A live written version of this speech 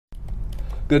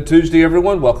Good Tuesday,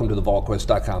 everyone. Welcome to the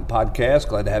VolQuest.com podcast.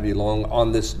 Glad to have you along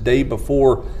on this day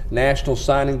before National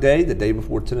Signing Day, the day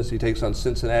before Tennessee takes on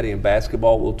Cincinnati in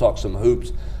basketball. We'll talk some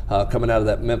hoops coming out of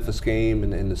that Memphis game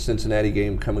and the Cincinnati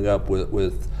game coming up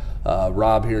with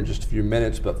Rob here in just a few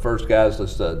minutes. But first, guys,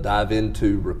 let's dive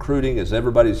into recruiting as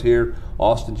everybody's here.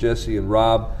 Austin, Jesse, and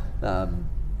Rob.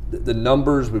 The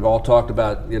numbers, we've all talked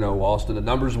about, Austin, the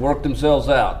numbers work themselves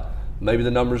out. Maybe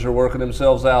the numbers are working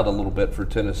themselves out a little bit for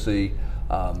Tennessee.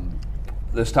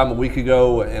 This time a week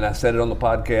ago, and I said it on the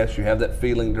podcast, you have that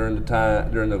feeling during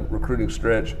the recruiting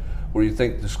stretch where you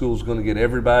think the school's going to get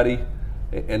everybody,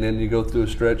 and then you go through a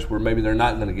stretch where maybe they're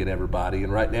not going to get everybody.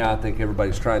 And right now I think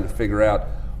everybody's trying to figure out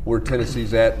where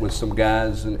Tennessee's at with some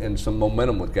guys and some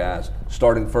momentum with guys.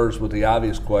 Starting first with the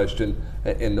obvious question,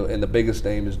 and the biggest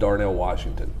name is Darnell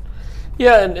Washington.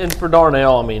 Yeah, and for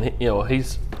Darnell, I mean,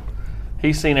 he's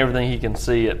seen everything he can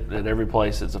see at every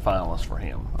place that's a finalist for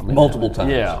him. I mean, multiple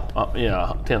times.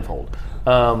 Yeah, tenfold.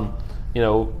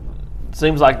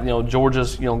 Seems like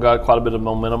Georgia's got quite a bit of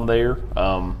momentum there.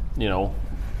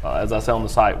 As I said on the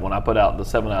site when I put out the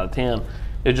 7 out of 10,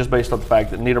 it's just based on the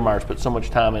fact that Niedermeyer's put so much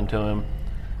time into him.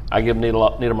 I give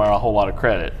Niedermeyer a whole lot of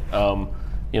credit.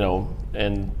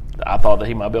 And I thought that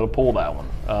he might be able to pull that one.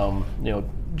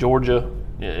 Georgia,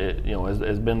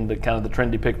 has been the kind of the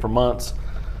trendy pick for months.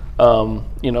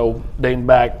 Dating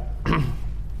back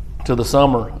to the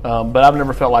summer, but I've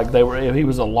never felt like he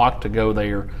was a lock to go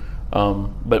there.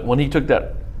 But when he took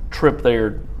that trip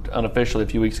there unofficially a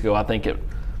few weeks ago, I think it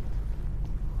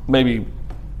maybe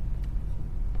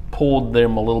pulled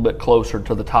them a little bit closer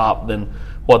to the top than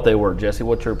what they were. Jesse,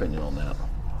 what's your opinion on that?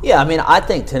 Yeah, I mean, I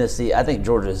think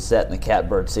Georgia is set in the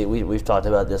catbird seat. We've talked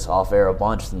about this off air a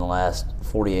bunch in the last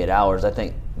 48 hours. I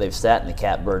think they've sat in the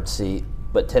catbird seat.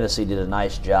 But Tennessee did a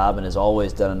nice job and has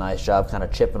always done a nice job kind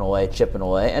of chipping away.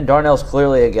 And Darnell's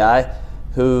clearly a guy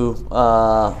who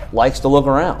likes to look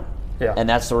around. Yeah. And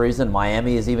that's the reason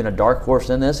Miami is even a dark horse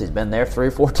in this. He's been there 3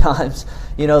 or 4 times,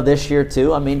 this year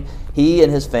too. I mean, he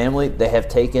and his family, they have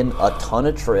taken a ton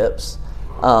of trips.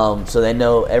 So they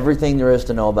know everything there is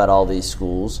to know about all these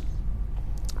schools.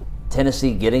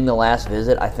 Tennessee getting the last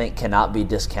visit, I think, cannot be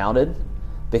discounted,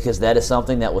 because that is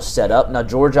something that was set up. Now,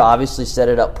 Georgia obviously set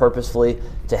it up purposefully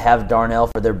to have Darnell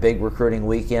for their big recruiting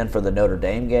weekend for the Notre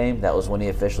Dame game. That was when he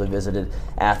officially visited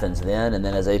Athens then. And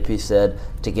then, as AP said,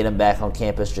 to get him back on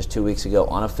campus just 2 weeks ago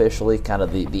unofficially, kind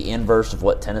of the inverse of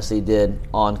what Tennessee did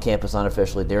on campus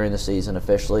unofficially during the season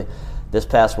officially this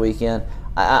past weekend.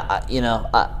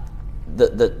 The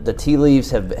tea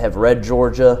leaves have read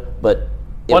Georgia, but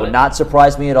it would not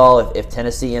surprise me at all if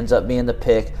Tennessee ends up being the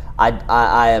pick.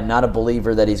 I am not a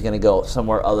believer that he's going to go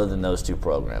somewhere other than those 2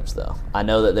 programs, though. I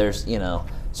know that there's,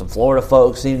 some Florida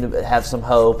folks seem to have some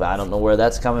hope. I don't know where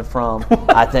that's coming from.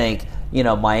 I think,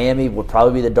 Miami would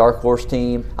probably be the dark horse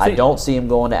team. I don't see him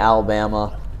going to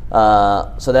Alabama.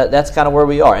 So that's kind of where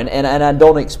we are. And I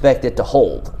don't expect it to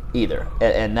hold either.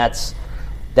 And that's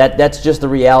just the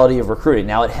reality of recruiting.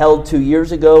 Now, it held 2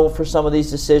 years ago for some of these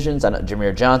decisions. I know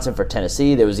Jameer Johnson for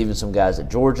Tennessee. There was even some guys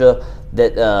at Georgia,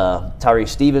 that Tyree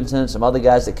Stevenson, some other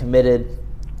guys that committed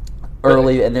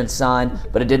early and then signed.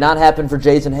 But it did not happen for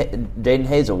Jaden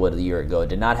Hazelwood a year ago. It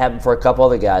did not happen for a couple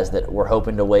other guys that were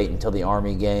hoping to wait until the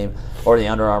Army game or the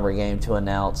Under Armour game to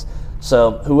announce.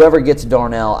 So whoever gets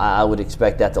Darnell, I would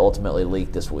expect that to ultimately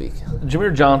leak this week.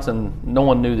 Jameer Johnson, no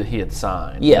one knew that he had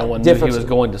signed. Yeah, no one knew he was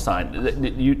going to sign.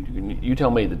 You tell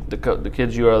me, the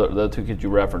kids the 2 kids you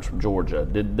referenced from Georgia,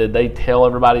 did they tell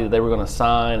everybody that they were going to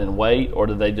sign and wait, or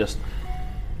did they just?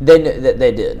 They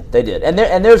did,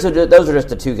 and those are just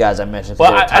the 2 guys I mentioned.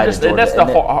 Well, that's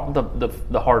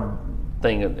the hard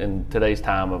thing in today's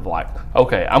time of like,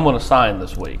 okay, I'm going to sign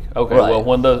this week. Okay, right.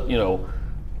 Well,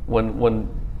 when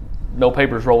no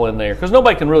papers roll in there, because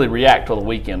nobody can really react till the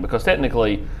weekend, because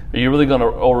technically, are you really going to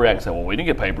overreact and say, well, we didn't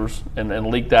get papers, and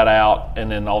leak that out, and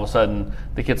then all of a sudden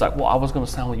the kid's like, well, I was going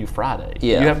to sign with you Friday.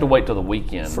 Yeah. You have to wait till the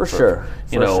weekend. For sure.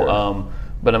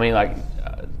 But I mean, like,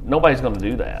 nobody's going to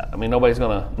do that. I mean, nobody's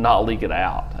going to not leak it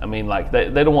out. I mean, like, they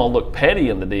don't want to look petty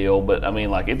in the deal, but I mean,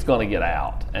 like, it's going to get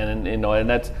out. And and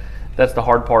that's the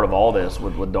hard part of all this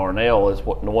with Darnell, is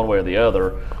one way or the other,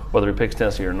 whether he picks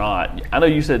Tennessee or not. I know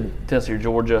you said Tennessee or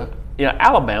Georgia.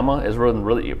 Alabama is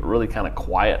really kind of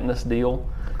quiet in this deal.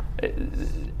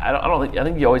 I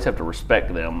think you always have to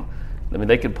respect them. I mean,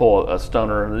 they could pull a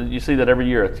stunner. You see that every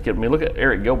year. I mean, look at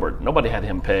Eric Gilbert. Nobody had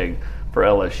him pegged for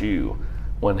LSU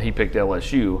when he picked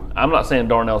LSU. I'm not saying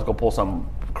Darnell's going to pull some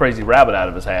crazy rabbit out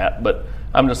of his hat, but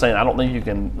I'm just saying I don't think you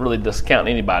can really discount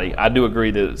anybody. I do agree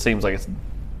that it seems like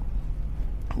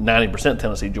 90%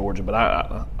 Tennessee, Georgia, but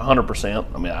I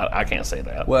 100%. I mean, I can't say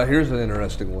that. Well, here's an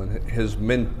interesting one.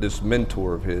 This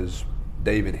mentor of his,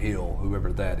 David Hill,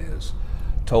 whoever that is,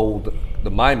 told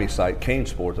the Miami site, Kane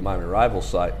Sports, the Miami rival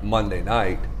site, Monday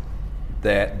night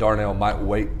that Darnell might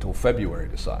wait until February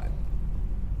to sign,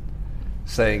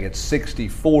 saying it's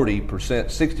 60-40%,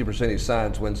 60% he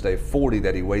signs Wednesday, 40%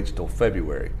 that he waits till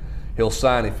February. He'll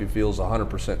sign if he feels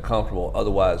 100% comfortable,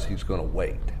 otherwise he's going to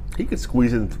wait. He could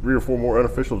squeeze in 3 or 4 more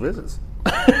unofficial visits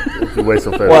if he waits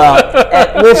till February.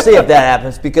 Well, we'll see if that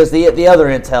happens, because the other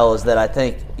intel is that I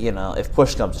think, if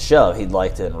push comes to shove, he'd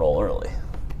like to enroll early.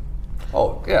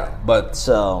 Oh, yeah, but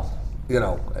So,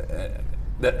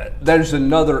 there's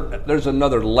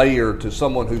another layer to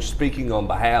someone who's speaking on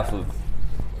behalf of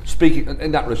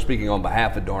and not really speaking on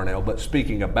behalf of Darnell, but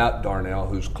speaking about Darnell,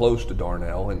 who's close to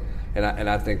Darnell, and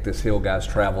I think this Hill guy's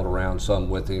traveled around some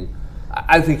with him.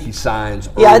 I think he signs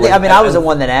early. Yeah, I was the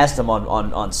one that asked him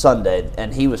on Sunday,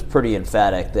 and he was pretty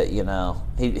emphatic that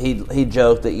he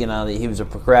joked that that he was a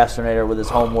procrastinator with his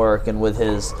homework and with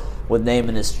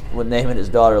naming his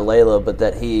daughter Layla, but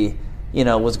that he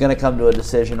was going to come to a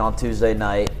decision on Tuesday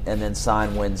night and then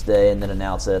sign Wednesday and then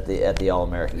announce it at the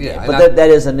All-American game. But that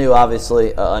is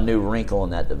obviously a new wrinkle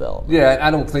in that development. Yeah,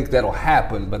 I don't think that'll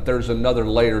happen, but there's another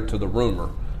layer to the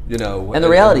rumor. And the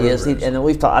reality is, and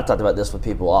I've talked about this with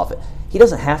people often, he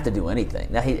doesn't have to do anything.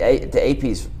 Now, to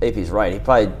AP's right, he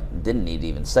probably didn't need to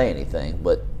even say anything,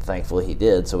 but thankfully he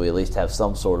did, so we at least have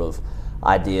some sort of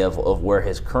idea of where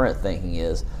his current thinking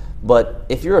is. But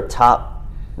if you're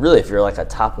if you're like a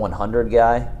top 100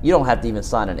 guy, you don't have to even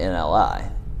sign an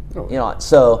NLI. Oh.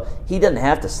 So he doesn't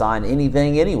have to sign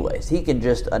anything anyways. He can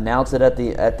just announce it at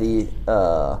the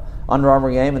Under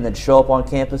Armour game and then show up on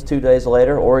campus 2 days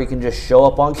later, or he can just show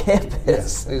up on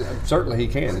campus. Yeah, certainly he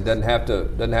can. He doesn't have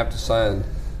to sign.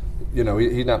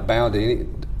 He's not bound to any.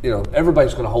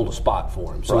 Everybody's going to hold a spot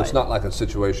for him, so Right. It's not like a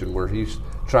situation where he's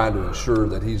trying to ensure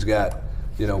that he's got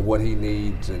what he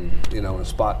needs and a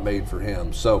spot made for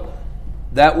him. So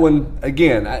that one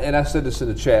again, and I said this in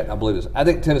the chat, and I believe this. I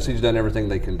think Tennessee's done everything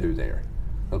they can do there.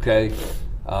 Okay,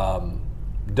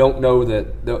 don't know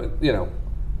that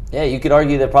Yeah, you could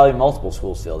argue that probably multiple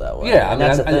schools feel that way. Yeah, and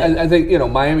that's the thing. I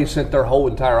think Miami sent their whole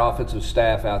entire offensive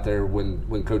staff out there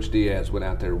when Coach Diaz went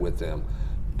out there with them,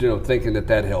 thinking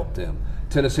that helped them.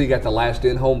 Tennessee got the last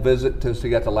in-home visit. Tennessee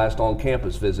got the last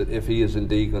on-campus visit if he is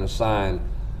indeed going to sign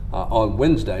on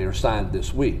Wednesday or sign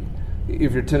this week.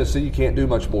 If you're Tennessee, you can't do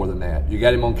much more than that. You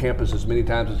got him on campus as many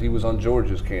times as he was on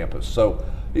Georgia's campus. So,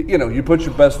 you put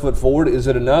your best foot forward. Is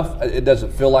it enough? It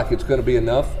doesn't feel like it's going to be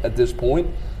enough at this point,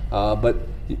 but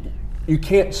you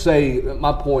can't say,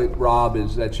 my point, Rob,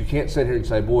 is that you can't sit here and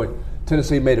say, boy,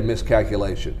 Tennessee made a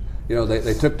miscalculation.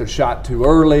 They took their shot too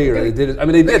early, or they did it. I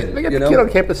mean, they didn't. They got the kid on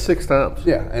campus 6 times.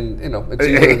 Yeah, and it's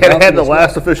It had the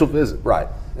last official visit. Right,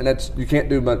 and that's you can't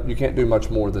do much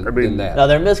more than that. Now,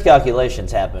 their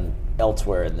miscalculations happen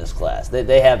elsewhere in this class.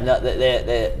 They have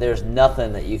there's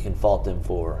nothing that you can fault them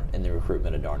for in the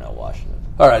recruitment of Darnell Washington.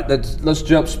 All right, let's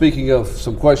jump. Speaking of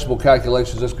some questionable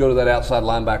calculations, let's go to that outside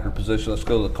linebacker position. Let's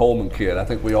go to the Coleman kid. I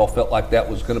think we all felt like that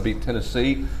was going to be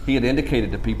Tennessee. He had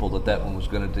indicated to people that one was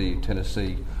going to be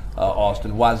Tennessee.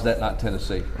 Austin, why is that not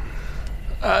Tennessee?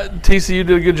 TCU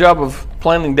did a good job of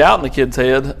planting doubt in the kid's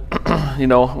head.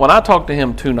 When I talked to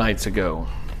him 2 nights ago,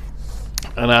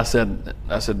 and I said,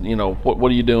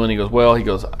 what are you doing? He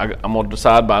goes, I'm going to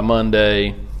decide by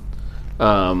Monday.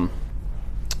 I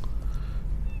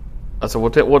said,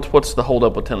 what's the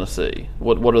holdup with Tennessee?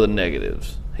 What are the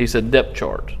negatives? He said depth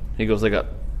chart. He goes, they got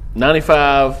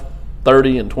 95,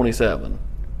 30, and 27.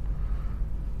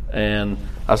 And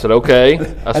I said, okay.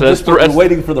 I said, that's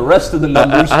waiting for the rest of the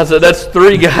numbers. I said, that's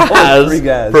 3 guys,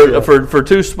 for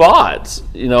 2 spots.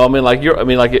 In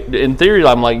theory,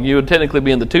 I'm like, you would technically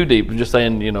be in the 2 deep. Just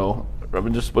saying,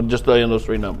 just saying those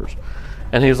 3 numbers.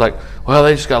 And he was like, well,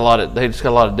 they just got a lot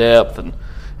of depth, and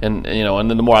then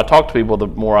the more I talk to people, the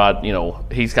more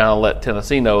he's kind of let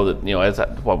Tennessee know that as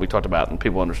what we talked about, and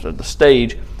people understood the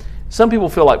stage. Some people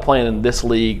feel like playing in this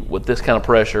league with this kind of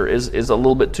pressure is a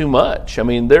little bit too much. I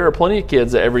mean, there are plenty of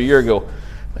kids that every year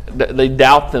they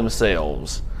doubt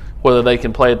themselves whether they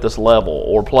can play at this level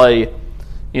or play,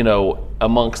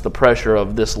 amongst the pressure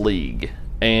of this league.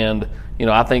 And,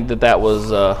 I think that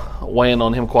was weighing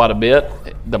on him quite a bit.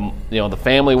 The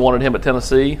family wanted him at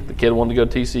Tennessee. The kid wanted to go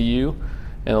to TCU.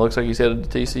 And it looks like he's headed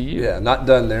to TCU. Yeah, not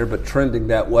done there, but trending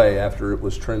that way after it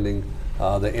was trending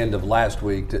the end of last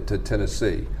week to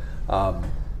Tennessee.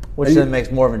 Which then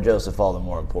makes Morven Joseph all the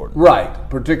more important. Right,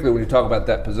 particularly when you talk about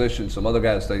that position. Some other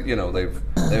guys they've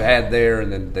had there, and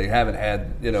then they haven't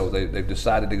had, they've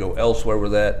decided to go elsewhere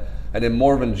with that. And then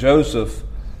Morven Joseph,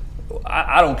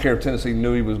 I don't care if Tennessee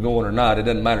knew he was going or not. It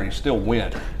doesn't matter. He still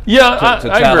went. Yeah,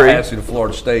 to I Tallahassee agree. to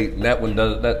Florida State, and that one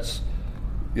does. That's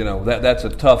that's a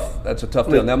tough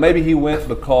deal. Now maybe he went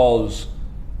because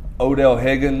Odell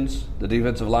Higgins, the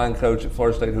defensive line coach at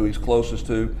Florida State, who he's closest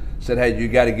to, said, "Hey, you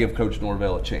got to give Coach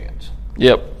Norvell a chance.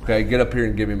 Yep. Okay, get up here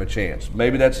and give him a chance."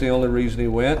 Maybe that's the only reason he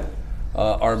went.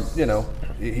 Or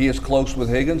he is close with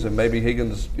Higgins, and maybe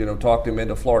Higgins talked him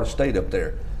into Florida State up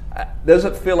there.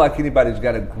 Doesn't feel like anybody's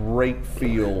got a great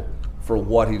feel for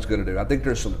what he's going to do. I think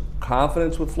there's some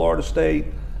confidence with Florida State,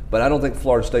 but I don't think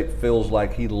Florida State feels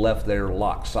like he left there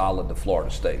lock solid to Florida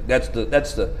State. That's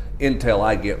the intel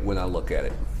I get when I look at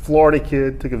it. Florida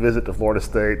kid took a visit to Florida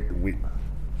State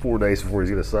 4 days before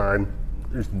he's going to sign.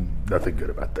 There's nothing good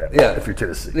about that. Yeah. If you're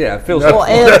Tennessee. Yeah, it feels Well,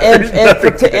 like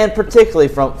and particularly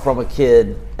from a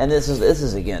kid, and this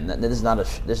is again, this is not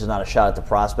a shot at the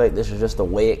prospect. This is just the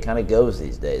way it kind of goes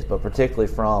these days. But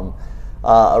particularly from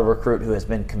a recruit who has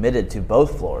been committed to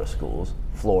both Florida schools,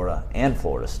 Florida and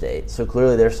Florida State. So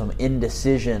clearly, there's some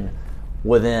indecision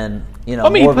within You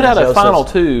Morgan put out a Joseph's final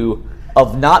two.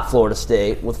 of not Florida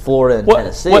State with Florida and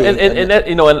Tennessee. Well, and that,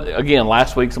 and again,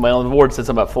 last week somebody on the board said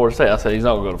something about Florida State. I said he's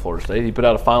not going to go to Florida State. He put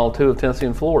out a final two of Tennessee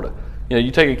and Florida.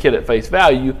 You take a kid at face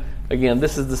value. Again,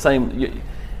 this is the same.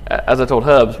 As I told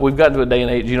Hubs, we've gotten to a day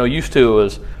and age. Used to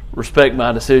was respect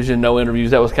my decision, no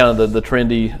interviews. That was kind of the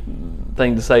trendy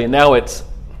thing to say. Now it's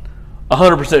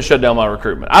 100% shut down my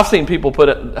recruitment. I've seen people put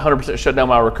 100% shut down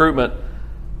my recruitment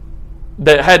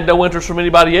that had no interest from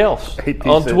anybody else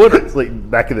on Twitter. It's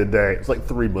like back in the day. It's like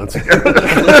 3 months ago. 3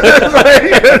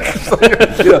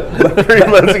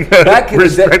 months ago. Back in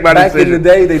the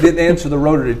day, they didn't answer the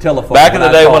rotary telephone. Back in the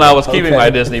day when I was called. keeping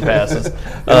my Disney passes.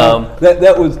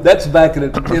 That's back in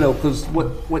it. Because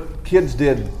what kids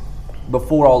did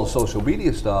before all the social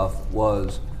media stuff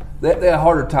was they had a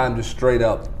harder time just straight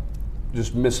up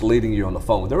just misleading you on the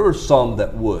phone. There were some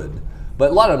that would,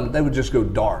 but a lot of them, they would just go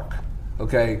dark.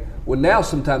 Okay. Well, now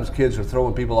sometimes kids are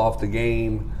throwing people off the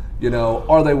game,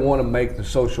 or they want to make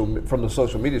from the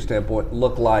social media standpoint,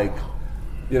 look like,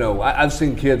 I've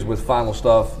seen kids with final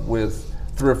stuff with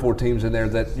 3 or 4 teams in there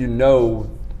that they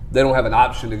don't have an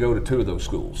option to go to 2 of those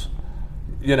schools,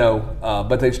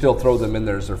 but they still throw them in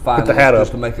there as their finals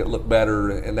just to make it look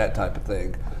better and that type of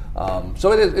thing.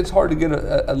 So it's hard to get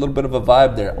a little bit of a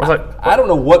vibe there. I don't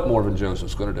know what Morgan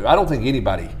Joseph's going to do. I don't think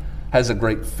anybody has a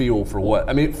great feel for what.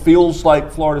 I mean, it feels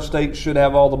like Florida State should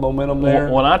have all the momentum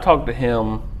there. When I talked to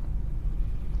him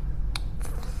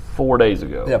 4 days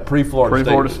ago,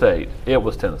 pre-Florida State, it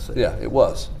was Tennessee. Yeah, it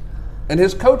was. And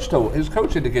his coach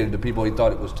indicated to people he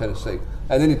thought it was Tennessee.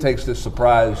 And then he takes this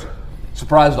surprise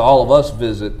to all of us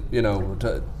visit,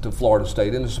 to Florida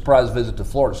State, and a surprise visit to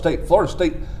Florida State. Florida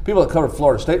State, people that covered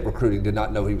Florida State recruiting did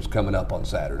not know he was coming up on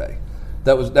Saturday.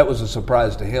 That was a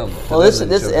surprise to him. Well, this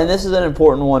is an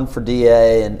important one for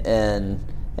DA and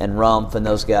Rumpf and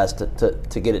those guys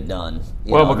to get it done.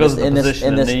 Because of the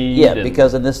position of need. Yeah,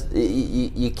 because in this,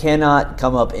 you cannot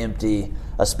come up empty,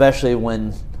 especially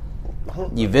when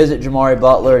you visit Jamari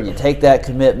Butler, you take that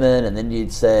commitment, and then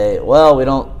you'd say,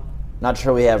 well, not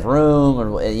sure we have room,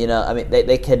 or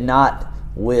they cannot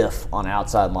whiff on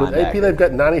outside linebacker. But AP, they've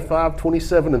got 95,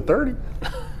 27, and 30.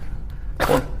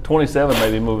 27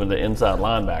 maybe moving to inside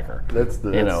linebacker. To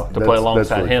play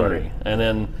alongside really Henry, funny. And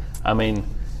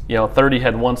then 30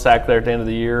 had 1 sack there at the end of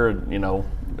the year,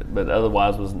 but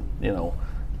otherwise was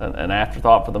an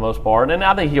afterthought for the most part. And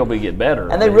I think he'll get better.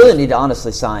 And they really need to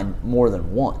honestly sign more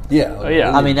than one. Yeah,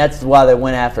 yeah. I mean, that's why they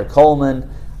went after Coleman.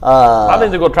 I think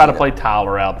they're going to try to play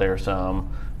Tyler out there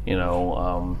some.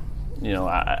 I'm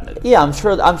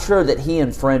sure that he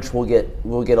and French will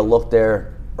get a look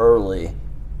there early.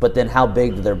 But then, how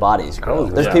big do their bodies grow?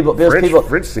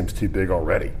 French seems too big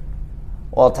already.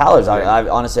 Well, Tyler's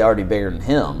honestly already bigger than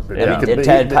him.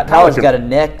 Tyler's got a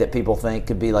neck that people think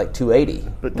could be like 280.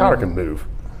 But Tyler can move.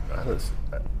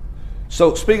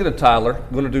 So speaking of Tyler,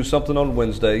 I'm going to do something on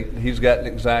Wednesday. He's gotten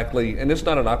exactly, and it's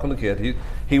not a knock on the kid.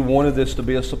 He wanted this to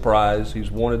be a surprise.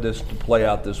 He's wanted this to play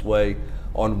out this way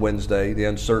on Wednesday. The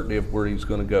uncertainty of where he's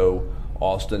going to go.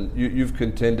 Austin, you've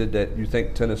contended that you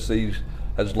think Tennessee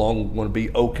has long want to be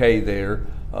okay there,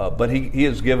 but he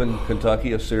has given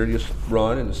Kentucky a serious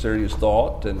run and a serious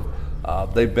thought, and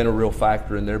they've been a real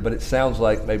factor in there. But it sounds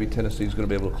like maybe Tennessee's going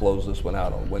to be able to close this one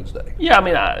out on Wednesday. Yeah, I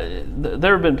mean,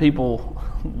 there have been people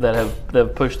that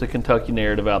have pushed the Kentucky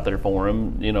narrative out there for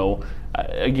him.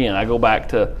 Again, I go back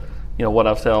to what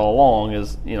I've said all along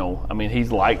is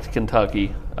he's liked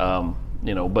Kentucky. But I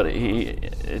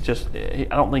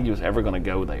don't think he was ever going to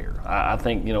go there. I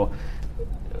think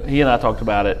he and I talked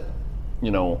about it,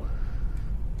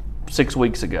 6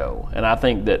 weeks ago, and I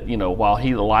think that while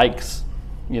he likes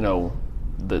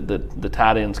the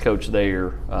tight ends coach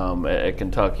there at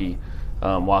Kentucky,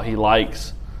 while he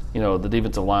likes the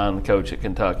defensive line coach at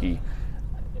Kentucky,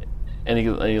 and he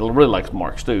really likes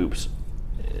Mark Stoops,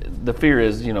 the fear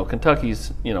is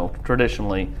Kentucky's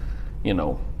traditionally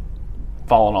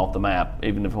fallen off the map,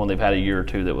 even if when they've had a year or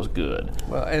two that was good.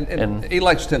 Well, and he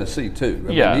likes Tennessee too.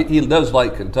 I mean, he does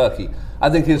like Kentucky. I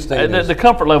think his thing is the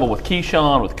comfort level with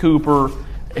Keyshawn, with Cooper.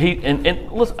 Listen,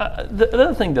 the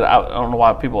other thing that I don't know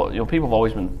why people have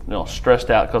always been stressed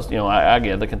out, because I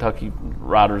get the Kentucky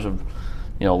riders have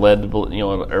led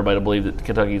to everybody to believe that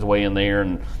Kentucky's way in there,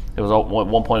 and it was at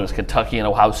one point it was Kentucky and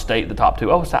Ohio State the top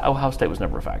two. Ohio State was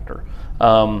never a factor.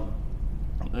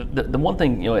 The one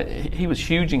thing he was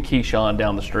huge in Keyshawn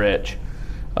down the stretch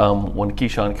when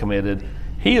Keyshawn committed.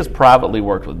 He has privately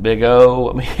worked with Big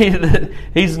O. I mean,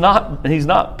 he's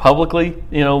not publicly,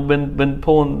 been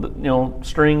pulling,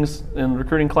 strings in the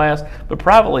recruiting class, but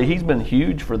privately he's been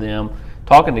huge for them,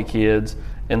 talking to kids,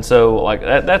 and so like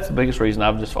that's the biggest reason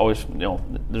I've just always,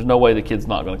 there's no way the kid's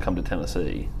not going to come to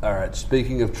Tennessee. All right.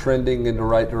 Speaking of trending in the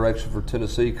right direction for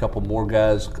Tennessee, a couple more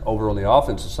guys over on the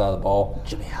offensive side of the ball.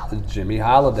 Jimmy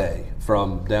Holiday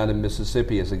from down in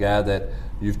Mississippi is a guy that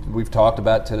we've talked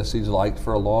about Tennessee's liked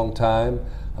for a long time.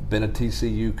 Been a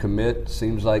TCU commit.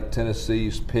 Seems like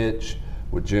Tennessee's pitch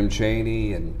with Jim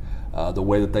Chaney and the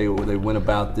way that they went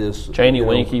about this. Chaney,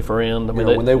 Winky, friend. I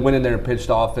mean, when they went in there and pitched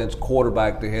offense,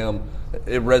 quarterback to him,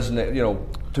 it resonated.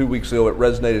 2 weeks ago, it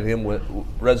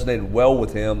resonated well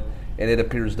with him, and it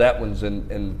appears that one's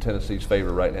in Tennessee's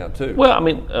favor right now too. Well, I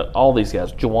mean, all these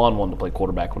guys. Juwan wanted to play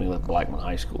quarterback when he left Blackman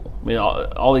High School. I mean,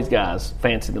 all these guys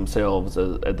fancy themselves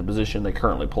at the position they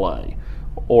currently play,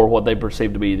 or what they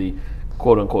perceive to be the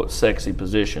quote-unquote sexy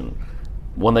position.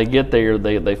 When they get there,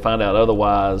 they find out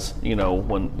otherwise,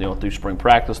 when through spring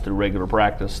practice, through regular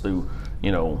practice, through,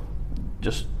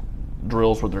 just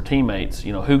drills with their teammates,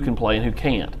 who can play and who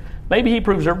can't. Maybe he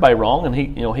proves everybody wrong, and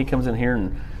he comes in here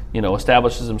and,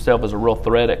 establishes himself as a real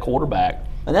threat at quarterback.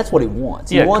 And that's what he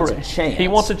wants. He wants correct. a chance. He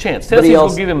wants a chance. Tennessee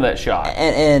will give him that shot.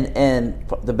 And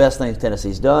the best thing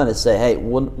Tennessee's done is say, hey,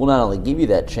 we'll not only give you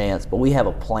that chance, but we have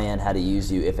a plan how to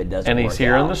use you if it doesn't work out. And he's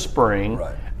here in the spring.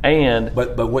 Right. And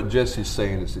but what Jesse's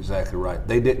saying is exactly right.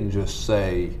 They didn't just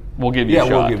say, we'll give you a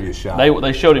shot. We'll give you a shot.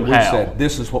 They showed him how. Said,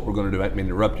 this is what we're going to do. I mean,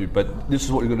 interrupt you, but this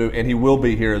is what you're going to do, and he will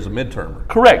be here as a midtermer.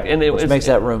 Correct. And which makes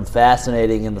that room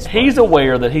fascinating in the spring. He's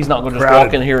aware that he's not going to just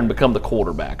walk in here and become the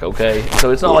quarterback, okay?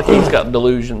 So it's not like he's got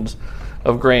delusions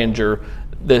of grandeur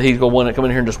that he's going to come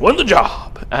in here and just win the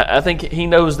job. I think he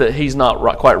knows that he's not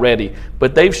quite ready,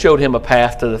 but they've showed him a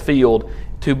path to the field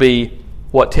to be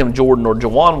what Tim Jordan or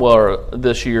Juwan were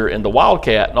this year in the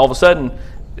Wildcat, and all of a sudden,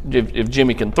 if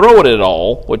Jimmy can throw it at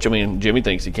all, which, I mean, Jimmy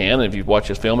thinks he can, and if you watch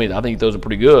his film, I think he throws it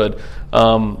pretty good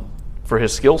for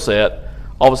his skill set,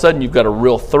 all of a sudden you've got a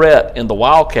real threat in the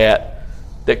Wildcat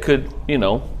that could,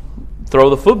 throw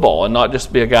the football and not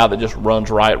just be a guy that just runs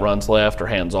right, runs left, or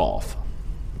hands off.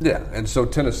 Yeah, and so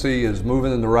Tennessee is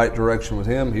moving in the right direction with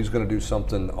him. He's going to do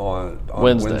something on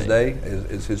Wednesday.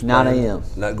 Is his plan. 9 a.m.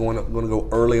 Not going to go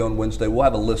early on Wednesday. We'll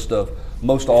have a list of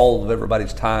most all of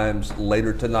everybody's times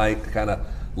later tonight to kind of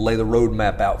lay the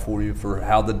roadmap out for you for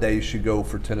how the day should go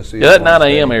for Tennessee. Yeah, that 9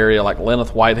 a.m. area, like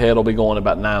Lenneth Whitehead will be going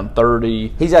about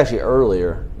 9:30. He's actually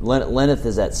earlier. Lenneth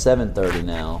is at 7:30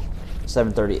 now,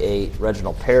 7:38.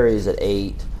 Reginald Perry's at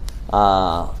 8.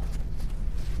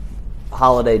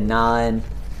 Holiday 9.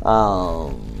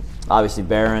 Obviously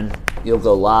Barron, you'll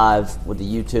go live with the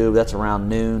YouTube. That's around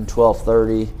noon,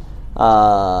 12:30.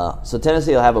 So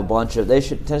Tennessee will have a bunch of.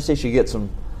 Tennessee should get some.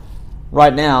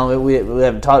 Right now, we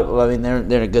haven't talked. I mean, they're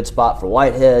in a good spot for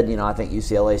Whitehead. I think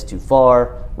UCLA's too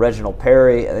far. Reginald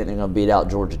Perry, I think they're going to beat out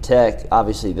Georgia Tech.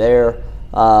 Obviously, there.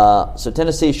 So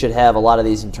Tennessee should have a lot of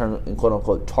these in quote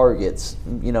unquote targets.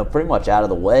 Pretty much out of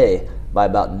the way by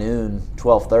about noon,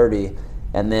 12:30.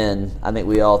 And then I think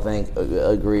we all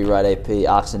agree, right, AP,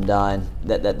 Oxendine,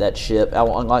 that ship.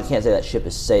 I can't say that ship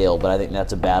has sailed, but I think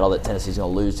that's a battle that Tennessee's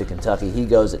going to lose to Kentucky. He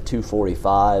goes at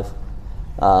 2:45.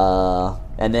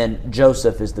 And then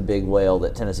Joseph is the big whale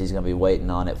that Tennessee's going to be waiting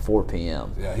on at 4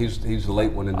 p.m. Yeah, he's the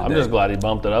late one in the day. I'm just glad he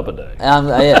bumped it up a day.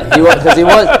 Yeah, he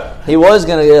was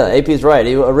going to. Yeah, AP's right.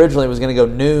 He originally was going to go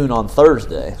noon on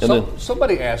Thursday.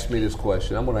 Somebody asked me this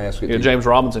question. I'm going to ask it. James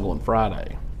Robinson going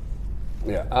Friday.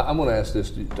 Yeah, I'm going to ask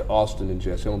this to Austin and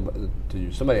Jesse. To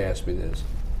you. Somebody asked me this.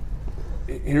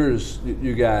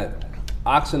 You got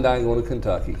Oxendine going to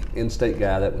Kentucky, in-state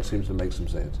guy. That one seems to make some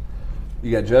sense.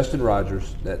 You got Justin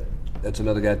Rogers. That's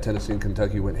another guy Tennessee and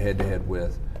Kentucky went head-to-head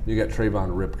with. You got Trayvon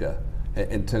Ripka,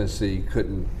 and Tennessee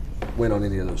couldn't win on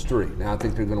any of those three. Now I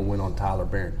think they're going to win on Tyler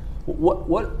Barron.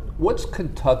 What's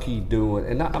Kentucky doing?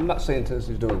 And I'm not saying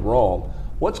Tennessee's doing wrong.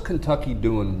 What's Kentucky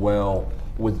doing well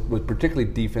with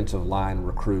particularly defensive line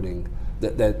recruiting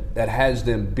that has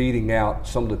them beating out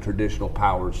some of the traditional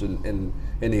powers in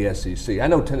the SEC? I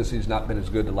know Tennessee's not been as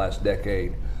good the last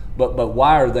decade, but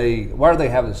why are they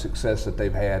having the success that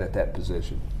they've had at that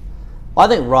position? Well, I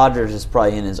think Rogers is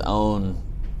probably in his own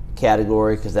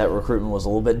category because that recruitment was a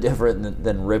little bit different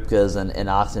than Ripke's and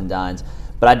Oxendine's.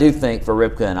 But I do think for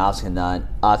Ripke and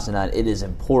Oxendine, it is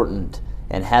important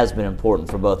and has been important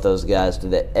for both those guys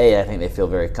that A, I think they feel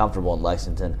very comfortable in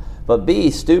Lexington, but B,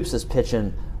 Stoops is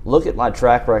pitching, look at my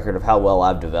track record of how well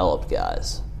I've developed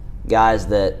guys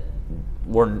that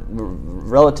were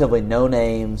relatively no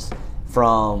names,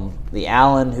 from the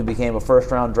Allen, who became a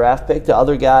first-round draft pick, to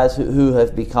other guys who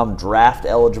have become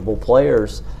draft-eligible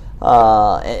players.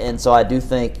 And so I do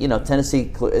think,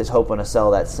 Tennessee is hoping to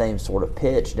sell that same sort of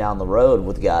pitch down the road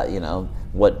with guys,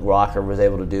 what Rocker was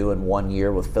able to do in 1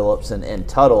 year with Phillips and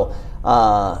Tuttle.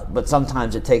 But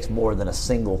sometimes it takes more than a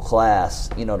single class,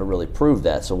 to really prove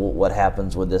that. So what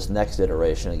happens with this next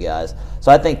iteration of guys? So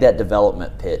I think that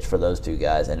development pitch for those two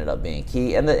guys ended up being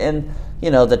key. And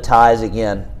the ties,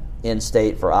 again,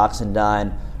 in-state for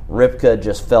Oxendine. Ripke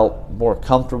just felt more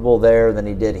comfortable there than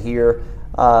he did here.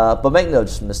 But make no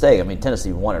mistake,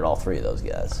 Tennessee wanted all three of those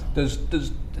guys. Is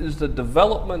the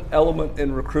development element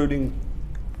in recruiting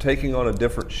taking on a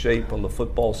different shape on the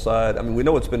football side? We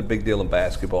know it's been a big deal in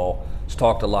basketball. It's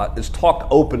talked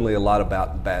openly a lot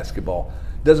about in basketball.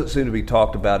 It doesn't seem to be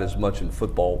talked about as much in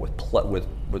football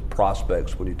with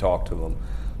prospects when you talk to them.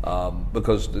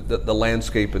 Because the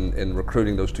landscape in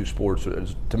recruiting those two sports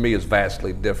to me is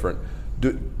vastly different.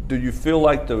 Do you feel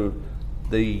like the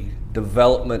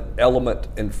development element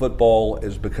in football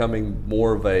is becoming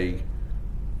more of a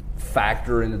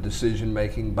factor in the decision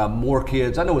making by more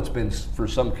kids? I know it's been for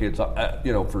some kids,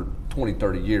 for 20,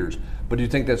 30 years, but do you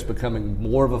think that's becoming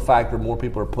more of a factor? More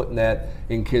people are putting that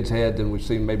in kids' head than we've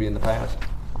seen maybe in the past?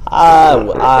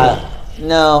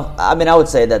 No, I would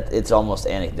say that it's almost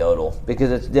anecdotal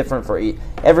because it's different for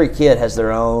every kid has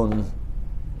their own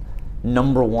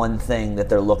number one thing that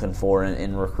they're looking for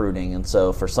in recruiting. And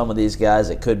so for some of these guys,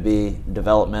 it could be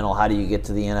developmental. How do you get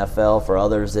to the NFL? For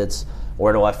others, it's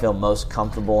where do I feel most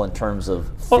comfortable in terms of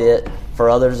fit? For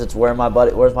others, it's where's my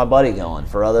buddy going?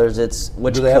 For others, it's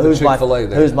who's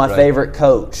my favorite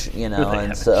coach,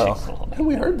 and so. And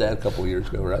we heard that a couple of years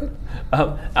ago, right?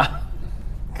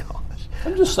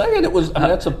 I'm just saying it was.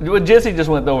 Jesse just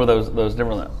went over those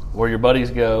different where your buddies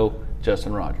go.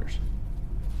 Justin Rogers,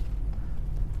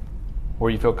 where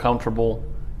you feel comfortable.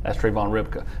 That's Trayvon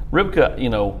Ripke. Ripke,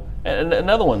 and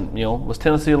another one, was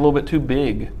Tennessee a little bit too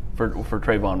big for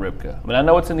Trayvon Ripke? I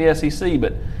know it's in the SEC,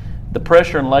 but the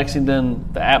pressure in Lexington,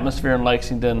 the atmosphere in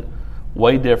Lexington,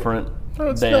 way different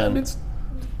than. It's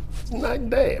night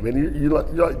and day. You're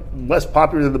like less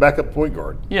popular than the backup point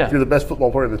guard. Yeah. If you're the best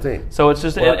football player on the team. So it's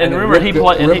just, and remember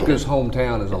Ripke's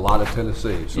hometown is a lot of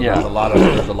Tennessee. So there's a lot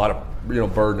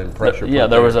of burden and pressure. Yeah,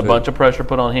 there was a bunch of pressure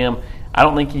put on him. I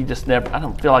don't think I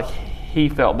don't feel like he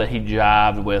felt that he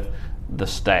jived with the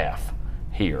staff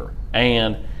here.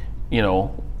 And,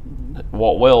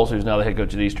 Walt Wells, who's now the head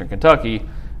coach at Eastern Kentucky,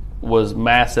 was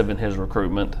massive in his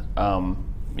recruitment. And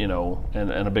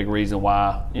a big reason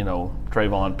why,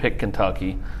 Trayvon picked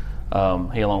Kentucky,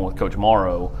 he along with Coach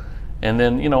Morrow. And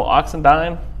then,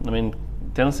 Oxendine,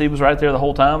 Tennessee was right there the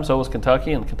whole time, so was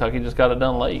Kentucky, and Kentucky just got it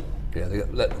done late. Yeah,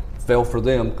 that fell for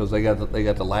them because they got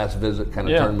the last visit kind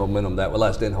of turned momentum that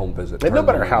last in-home visit. And no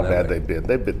matter how bad they've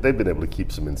been able to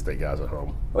keep some in-state guys at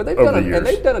home. Well, they've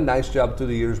done a nice job through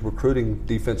the years recruiting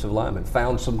defensive linemen.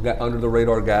 Found some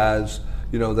under-the-radar guys,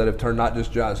 that have turned not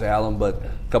just Josh Allen, but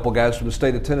a couple guys from the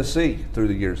state of Tennessee through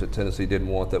the years that Tennessee didn't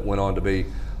want that went on to be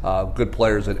good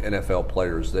players and NFL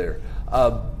players there.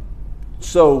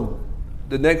 So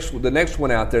the next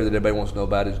one out there that everybody wants to know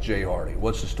about is Jay Hardy.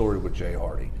 What's the story with Jay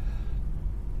Hardy?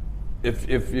 If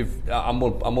I'm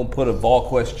gonna put a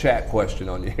VolQuest chat question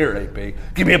on you here, AP.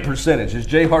 Give me a percentage. Is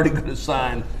Jay Hardy going to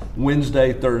sign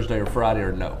Wednesday, Thursday, or Friday,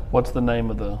 or no? What's the name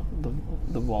of the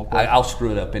VolQuest? I'll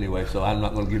screw it up anyway, so I'm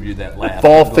not going to give you that laugh.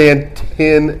 Vol Fan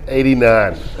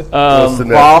 1089.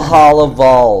 Valhalla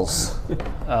Vols.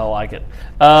 I like it.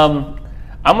 I'm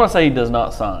going to say he does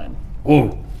not sign.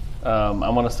 Ooh. I'm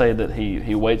going to say that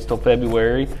he waits till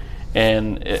February.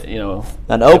 And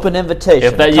an open invitation.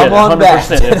 If that, come on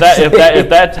 100%. Back. if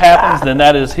that happens, then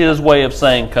that is his way of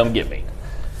saying, "Come get me."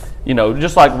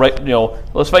 Just like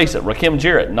let's face it, Rakim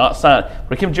Jarrett not signed.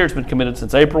 Rakim Jarrett's been committed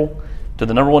since April to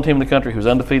the number one team in the country, who's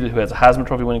undefeated, who has a Heisman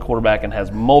Trophy winning quarterback, and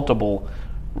has multiple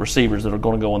receivers that are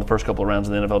going to go in the first couple of rounds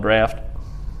of the NFL draft.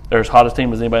 They're as hot a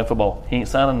team as anybody in football. He ain't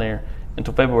signing there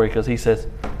until February because he says,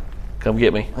 come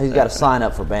get me. He's got to sign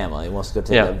up for Bama. He wants to go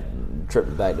take a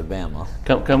trip back to Bama.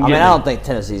 Come get me. I don't think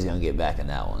Tennessee's going to get back in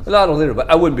that one. No, I don't either, but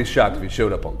I wouldn't be shocked if he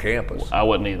showed up on campus. I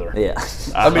wouldn't either. Yeah.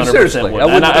 I mean, 100% seriously,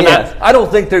 wouldn't. I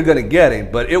don't think they're going to get him,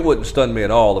 but it wouldn't stun me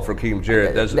at all if Raheem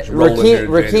Jarrett doesn't roll in here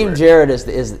in Raheem January.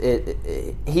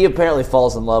 Jarrett he apparently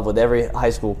falls in love with every high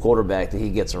school quarterback that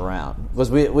he gets around,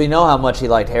 because we know how much he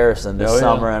liked Harrison this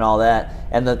summer and all that,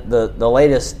 and the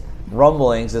latest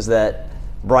rumblings is that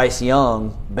Bryce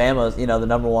Young, Bama, the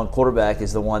number one quarterback,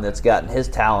 is the one that's gotten his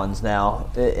talons now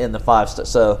in the 5-star.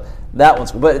 So that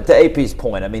one's. But to AP's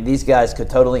point, I mean, these guys could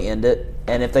totally end it,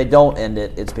 and if they don't end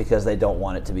it, it's because they don't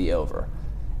want it to be over.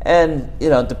 And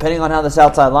depending on how this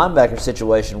outside linebacker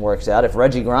situation works out, if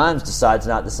Reggie Grimes decides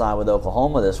not to sign with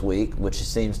Oklahoma this week, which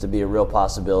seems to be a real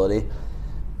possibility.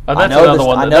 That's another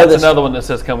one. That's another one that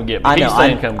says, "Come and get me." He's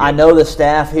saying, "Come get me." I know the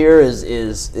staff here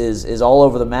is all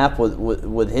over the map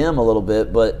with him a little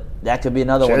bit, but that could be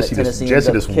another one that Tennessee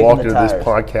Jesse just walked into this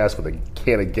podcast with a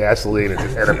can of gasoline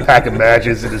and a pack of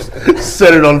matches and just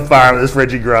set it on fire with this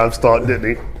Reggie Grimes thought,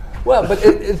 didn't he? Well, but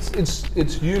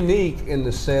it's unique in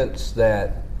the sense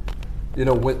that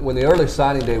when the early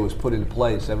signing day was put in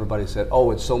place, everybody said,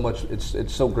 "Oh, it's so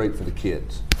great for the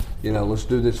kids." Let's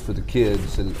do this for the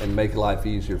kids and make life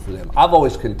easier for them. I've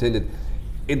always contended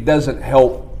it doesn't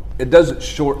help. It doesn't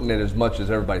shorten it as much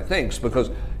as everybody thinks, because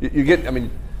you get. I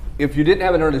mean, if you didn't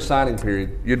have an early signing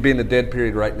period, you'd be in the dead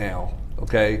period right now.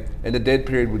 Okay, and the dead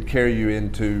period would carry you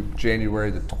into January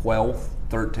the 12th,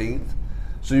 13th.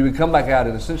 So you would come back out,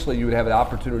 and essentially you would have an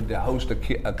opportunity to host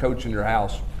a coach in your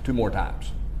house 2 more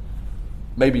times,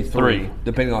 maybe 3,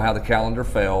 depending on how the calendar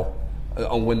fell.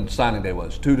 On when signing day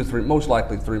was 2 to 3, most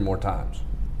likely 3 more times.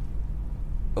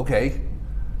 Okay,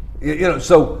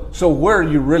 so where are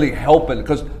you really helping?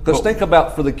 Because think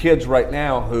about for the kids right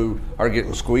now who are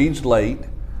getting squeezed late,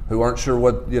 who aren't sure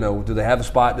what do they have a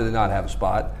spot, do they not have a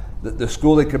spot? The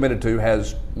school they committed to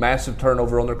has massive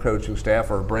turnover on their coaching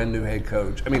staff or a brand new head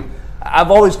coach. I mean,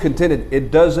 I've always contended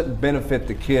it doesn't benefit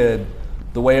the kid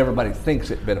the way everybody thinks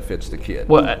it benefits the kid.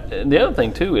 Well, the other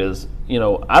thing too is,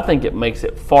 I think it makes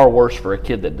it far worse for a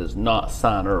kid that does not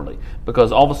sign early,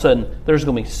 because all of a sudden there's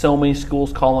going to be so many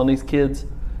schools calling these kids,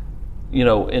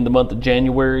 in the month of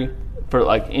January for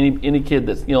like any kid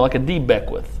that's like a D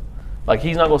Beckwith, like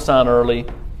he's not going to sign early.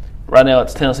 Right now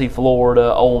it's Tennessee,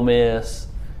 Florida, Ole Miss,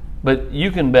 but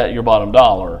you can bet your bottom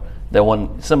dollar that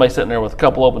when somebody's sitting there with a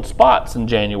couple open spots in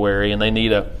January and they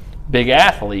need a big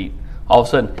athlete, all of a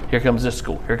sudden, here comes this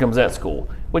school, here comes that school,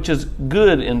 which is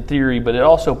good in theory, but it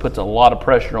also puts a lot of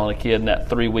pressure on a kid in that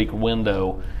 3-week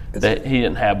window that he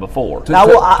didn't have before.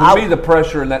 To me, the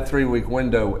pressure in that 3-week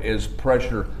window is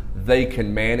pressure they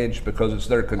can manage because it's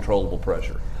their controllable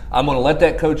pressure. I'm going to let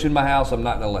that coach in my house. I'm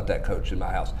not going to let that coach in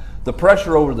my house. The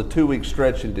pressure over the 2-week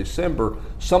stretch in December,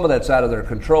 some of that's out of their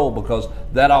control because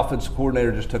that offensive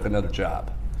coordinator just took another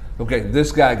job. Okay,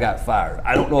 this guy got fired.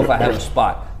 I don't know if I have a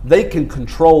spot. They can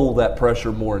control that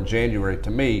pressure more in January,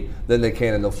 to me, than they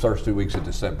can in the first 2 weeks of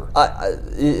December.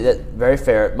 Very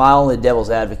fair. My only devil's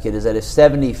advocate is that if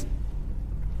 70,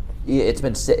 it's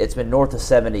been north of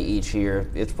 70 each year.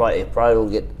 It probably will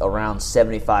get around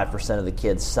 75% of the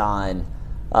kids sign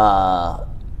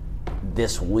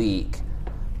this week.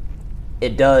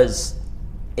 It does.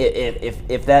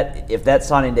 If that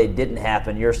signing day didn't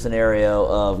happen, your scenario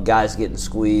of guys getting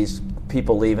squeezed,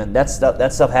 people leaving, that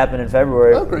stuff happened in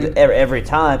February every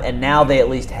time, and now they at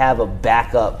least have a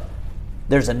backup.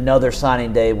 There's another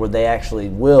signing day where they actually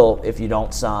will, if you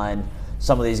don't sign,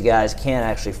 some of these guys can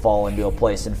actually fall into a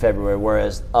place in February,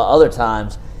 whereas other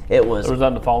times there was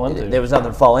nothing to fall into. There was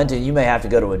nothing to fall into. You may have to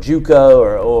go to a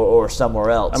JUCO or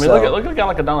somewhere else. I mean, look at a guy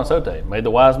like Adonai Sote. Made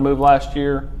the wise move last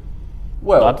year.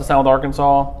 Well, not to sound with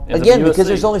Arkansas. Again, because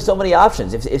there's only so many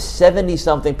options. If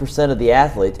 70-something% of the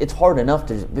athletes, it's hard enough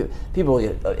to – people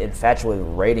get infatuated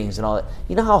with ratings and all that.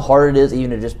 You know how hard it is even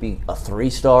to just be a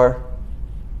 3-star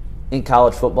in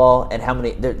college football, and how many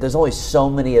 – there's only so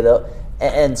many of those.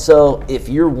 And so if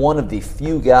you're one of the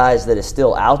few guys that is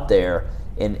still out there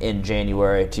in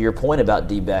January, to your point about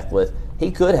D. Beckwith,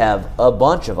 he could have a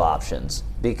bunch of options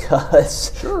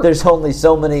because there's only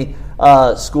so many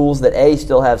schools that A,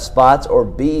 still have spots, or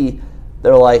B,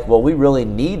 they're like, well, we really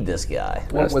need this guy.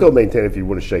 I still maintain if you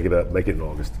want to shake it up, make it in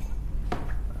August.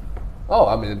 Oh,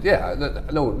 I mean, yeah,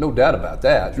 no doubt about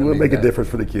that. If you want to make a difference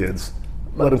for the kids,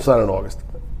 let them sign in August.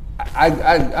 I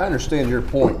understand your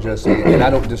point, Jesse, and I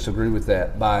don't disagree with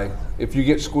that. If you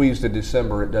get squeezed in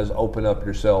December, it does open up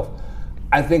yourself.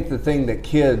 I think the thing that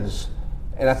kids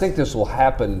and I think this will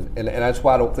happen, and that's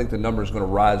why I don't think the number is going to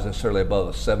rise necessarily above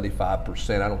a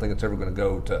 75%. I don't think it's ever going to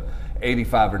go to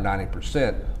 85 or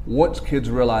 90%. Once kids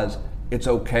realize it's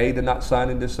okay to not sign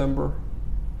in December,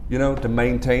 to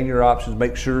maintain your options,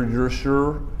 make sure you're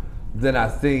sure, then I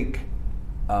think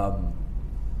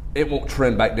it won't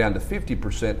trend back down to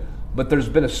 50%. But there's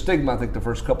been a stigma, I think, the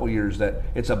first couple of years that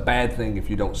it's a bad thing if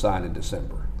you don't sign in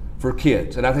December for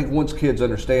kids. And I think once kids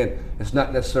understand it's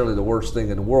not necessarily the worst thing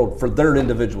in the world for their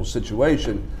individual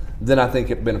situation, then I think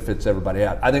it benefits everybody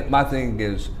out. I think my thing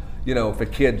is, if a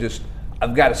kid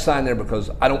I've got to sign there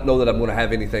because I don't know that I'm going to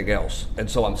have anything else. And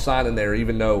so I'm signing there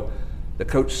even though the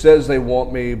coach says they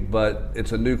want me, but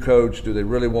it's a new coach. Do they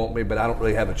really want me? But I don't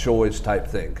really have a choice type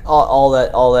thing. All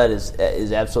that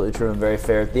is absolutely true and very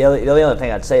fair. The only other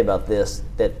thing I'd say about this,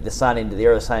 that the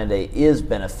early signing day is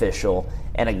beneficial,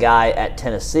 and a guy at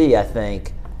Tennessee, I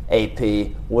think,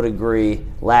 AP, would agree,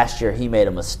 last year he made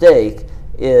a mistake,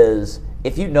 is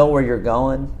if you know where you're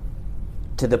going,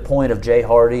 to the point of Jay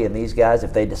Hardy and these guys,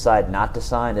 if they decide not to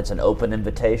sign, it's an open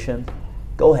invitation,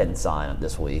 go ahead and sign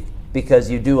this week.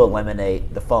 Because you do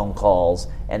eliminate the phone calls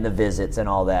and the visits and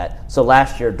all that. So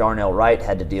last year, Darnell Wright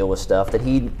had to deal with stuff that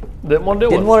he didn't want to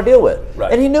deal with.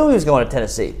 Right. And he knew he was going to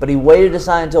Tennessee, but he waited to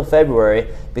sign until February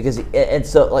because he wanted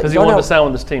to sign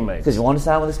with his teammates. Because he wanted to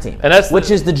sign with his team, and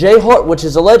which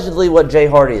is allegedly what Jay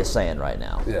Hardy is saying right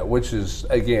now. Yeah, which is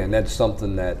that's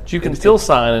something that you can still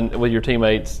sign with your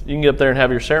teammates. You can get up there and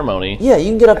have your ceremony. Yeah, you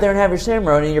can get up there and have your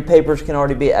ceremony, and your papers can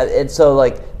already be. And so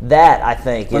that I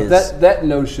think but is that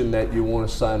notion that you want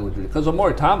to sign with because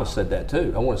Amari Thomas said that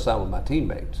too. I want to sign with my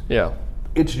teammates. Yeah.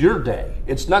 It's your day.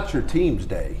 It's not your team's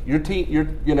day. Your team,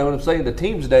 you know what I'm saying? The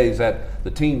team's day is at the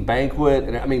team banquet.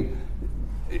 And I mean,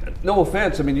 no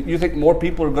offense. I mean, you think more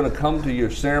people are going to come to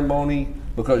your ceremony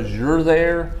because you're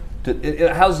there?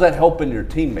 How's that helping your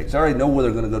teammates? I already know where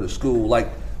they're going to go to school.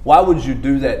 Why would you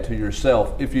do that to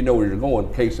yourself if you know where you're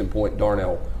going? Case in point,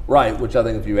 Darnell Wright, which I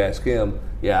think if you ask him,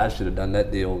 I should have done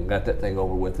that deal and got that thing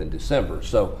over with in December.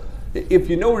 So if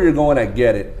you know where you're going, I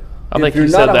get it. I think he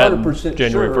said that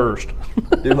January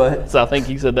 1st. Do what? So I think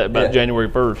he said that about January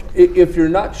 1st. If you're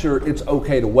not sure, it's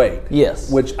okay to wait. Yes.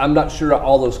 Which I'm not sure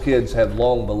all those kids have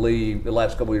long believed, the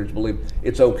last couple of years believed,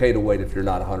 it's okay to wait if you're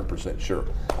not 100% sure.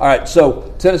 All right,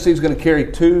 so Tennessee's going to carry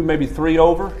 2, maybe 3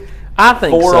 over? I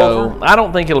think 4 so. over? I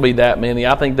don't think it'll be that many.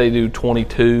 I think they do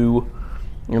 22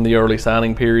 in the early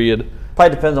signing period.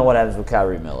 Probably depends on what happens with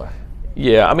Kyrie Miller.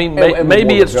 Yeah, I mean,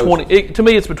 maybe it's 20. To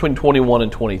me, it's between 21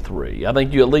 and 23. I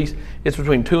think it's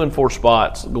between 2 and 4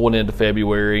 spots going into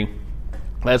February.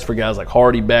 That's for guys like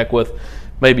Hardy, Beckwith,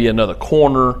 maybe another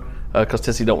corner because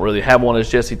Tennessee don't really have one, as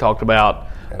Jesse talked about.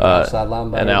 An outside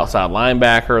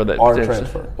linebacker that or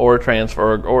a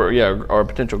transfer, or a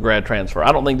potential grad transfer.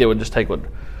 I don't think they would just take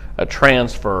a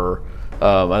transfer.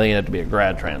 I think it'd have to be a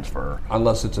grad transfer.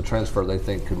 Unless it's a transfer they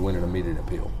think could win an immediate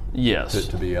appeal. Yes.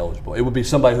 To be eligible. It would be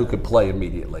somebody who could play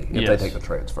immediately if they take a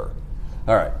transfer.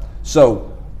 All right.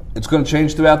 So it's going to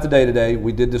change throughout the day today.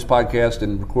 We did this podcast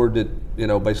and recorded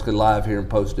it, basically live here and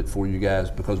posted it for you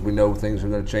guys because we know things are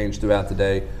going to change throughout the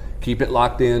day. Keep it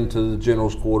locked in to the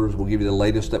general's quarters. We'll give you the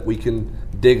latest that we can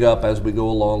dig up as we go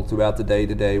along throughout the day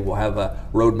today. We'll have a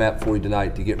roadmap for you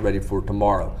tonight to get ready for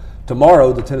tomorrow.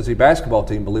 Tomorrow, the Tennessee basketball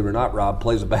team, believe it or not, Rob,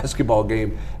 plays a basketball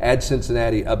game at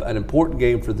Cincinnati, an important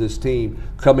game for this team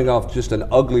coming off just an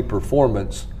ugly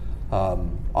performance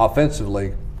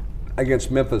offensively against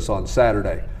Memphis on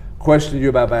Saturday. Question you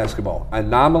about basketball.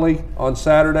 Anomaly on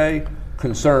Saturday,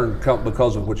 concern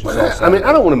because of what you saw Saturday. I mean,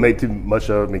 I don't want to make too much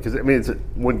of it because, it's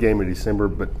one game in December,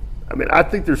 but, I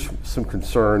think there's some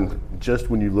concern just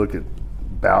when you look at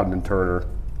Bowden and Turner.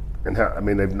 And how,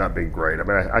 they've not been great. I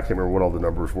can't remember what all the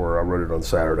numbers were. I wrote it on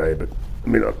Saturday, but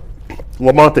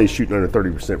Lamonte's shooting under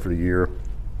 30% for the year.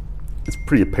 It's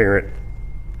pretty apparent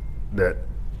that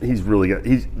he's really got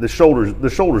the shoulders. The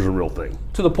shoulders are a real thing.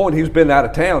 To the point he's been out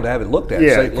of town to have it looked at.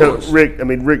 Yeah, St. Louis.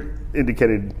 Rick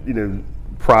indicated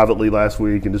privately last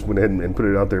week and just went ahead and put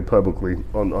it out there publicly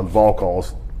on Vol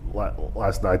calls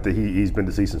last night that he's been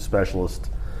to see some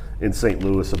specialists in St.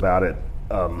 Louis about it.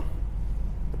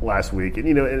 Last week, and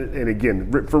and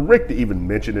again, for Rick to even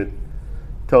mention it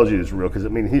tells you it's real because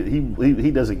he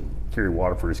doesn't carry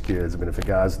water for his kids. If a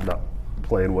guy's not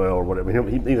playing well or whatever,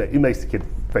 he makes the kid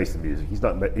face the music. He's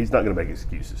not going to make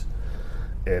excuses,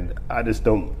 and I just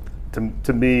don't.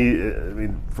 To me,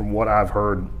 from what I've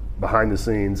heard behind the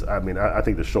scenes, I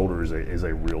think the shoulder is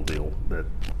a real deal. That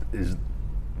is.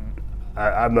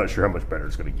 I'm not sure how much better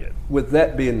it's going to get. With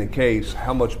that being the case,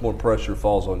 how much more pressure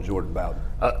falls on Jordan Bowden?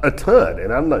 A ton,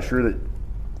 and I'm not sure that.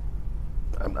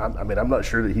 I'm not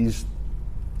sure that he's,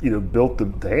 built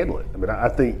to handle it. I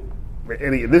think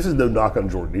And this is no knock on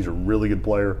Jordan. He's a really good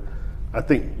player. I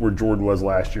think where Jordan was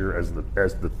last year as the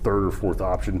third or fourth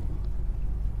option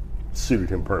suited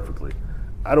him perfectly.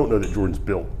 I don't know that Jordan's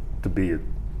built to be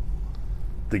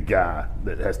the guy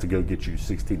that has to go get you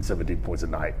 16, 17 points a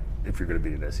night if you're going to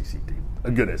be an SEC team,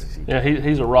 a good SEC team. Yeah,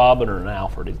 he's a Robin or an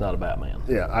Alfred. He's not a Batman.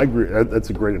 Yeah, I agree.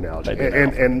 That's a great analogy. Maybe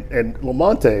an And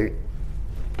Lamonte,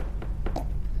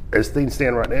 as things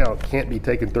stand right now, can't be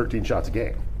taking 13 shots a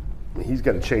game. I mean, he's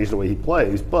got to change the way he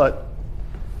plays, but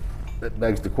that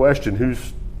begs the question: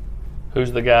 Who's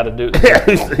the guy to do it? yeah,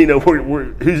 who's he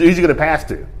going to pass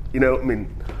to? You know, I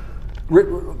mean,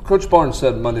 Coach Barnes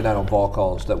said Monday night on Ball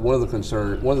Calls that one of the things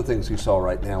he saw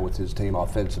right now with his team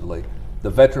offensively, the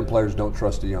veteran players don't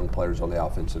trust the young players on the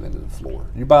offensive end of the floor.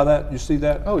 You buy that? You see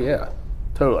that? oh yeah,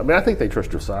 totally. I mean, I think they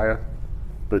trust Josiah,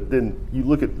 but then you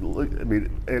look. I mean,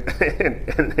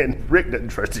 and Rick doesn't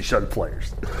trust his young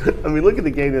players. I mean, look at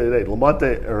the game the other day.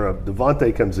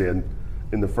 Devontae comes in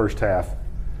the first half,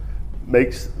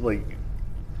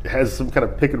 has some kind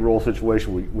of pick and roll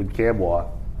situation with Camwa,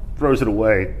 throws it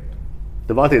away.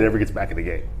 Devontae never gets back in the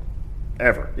game,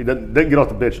 ever. He doesn't get off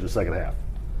the bench in the second half.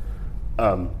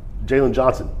 Jalen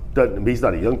Johnson he's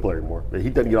not a young player anymore, but he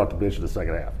doesn't get off the bench in the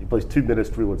second half. He plays 2 minutes,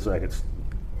 21 seconds,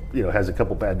 has a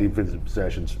couple bad defensive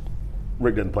possessions.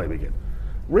 Rick doesn't play him again.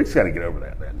 Rick's got to get over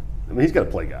that, man. I mean, he's got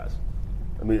to play guys.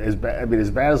 I mean, as bad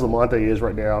as Lamonte is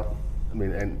right now, I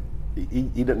mean, and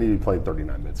he doesn't need to be playing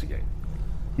 39 minutes a game.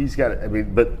 He's got to, I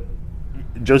mean, but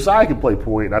Josiah can play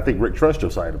point, and I think Rick trusts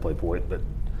Josiah to play point, but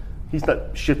he's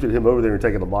not shifting him over there and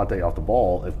taking Lamonte off the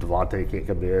ball if Devontae can't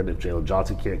come in, if Jalen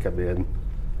Johnson can't come in.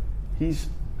 He's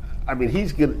good. I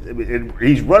mean,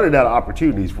 he's running out of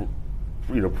opportunities,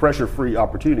 pressure-free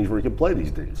opportunities where he can play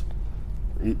these dudes.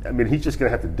 He's just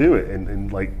going to have to do it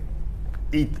and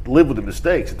live with the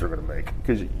mistakes that they're going to make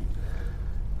because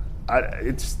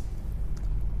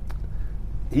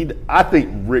I think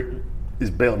Rick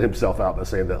is bailing himself out by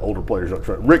saying that older players don't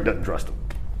trust. Rick doesn't trust him,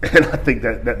 and I think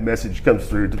that message comes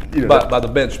through. By the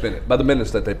bench minute, by the minutes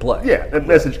that they play. Yeah, that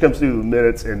message comes through the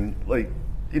minutes, and the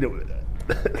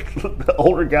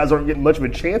older guys aren't getting much of a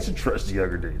chance to trust the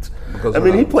younger dudes.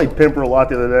 He played Pemper a lot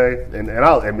the other day, and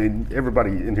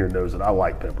everybody in here knows that I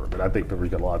like Pemper, but I think Pemper's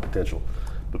got a lot of potential.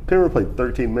 But Pemper played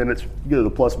 13 minutes. You go to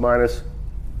the plus minus.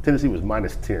 Tennessee was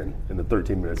minus 10 in the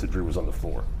 13 minutes that Drew was on the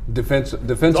floor. Defensive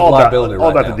liability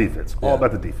all about now. the defense. All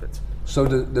about the defense. So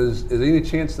is there any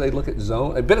chance they look at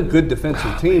zone? They've been a good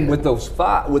defensive team with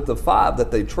the five that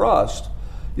they trust.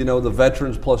 The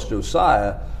veterans plus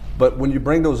Josiah. But when you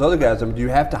bring those other guys, do you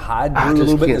have to hide Drew a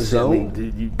little bit in the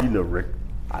zone? You know Rick.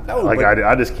 I know.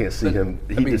 I just can't see him.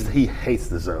 He hates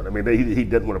the zone. he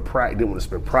doesn't want to practice. He didn't want to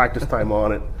spend practice time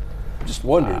on it. Just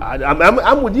wondering.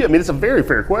 I'm with you. It's a very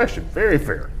fair question. Very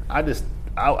fair. I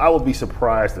would be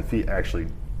surprised if he actually,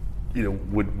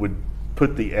 would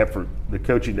put the effort, the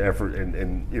coaching effort,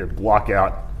 and block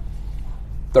out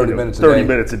 30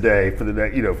 minutes a day for the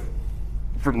day.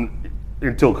 From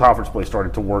until conference play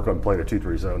started to work on playing a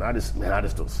 2-3 zone. I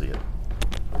just don't see it.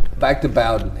 Back to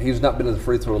Bowden. He's not been to the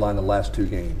free throw line the last 2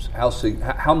 games.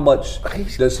 How much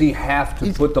does he have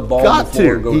to put the ball on the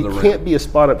floor and go to the rim? He can't be a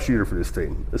spot-up shooter for this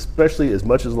team, especially as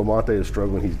much as Lamonte is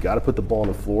struggling. He's got to put the ball on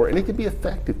the floor, and he can be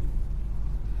effective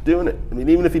doing it.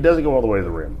 Even if he doesn't go all the way to the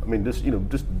rim.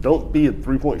 Just don't be a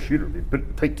three-point shooter.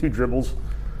 Take 2 dribbles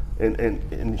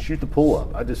and shoot the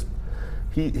pull-up.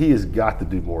 He has got to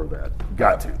do more of that.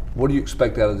 Got to. What do you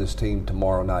expect out of this team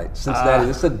tomorrow night? Cincinnati.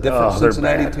 This is a different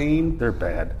Cincinnati team. They're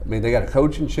bad. They got a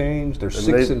coaching change. They're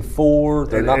 6-4.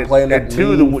 They're not playing that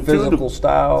physical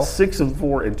style.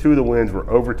 6-4, and 2 of the wins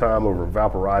were overtime over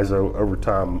Valparaiso,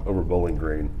 overtime over Bowling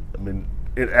Green.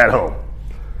 At home.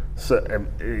 So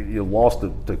you lost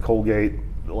to Colgate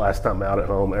the last time out at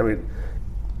home.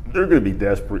 They're going to be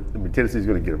desperate. Tennessee's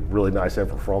going to get a really nice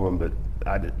effort from them, but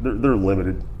they're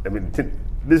limited.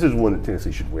 This is one that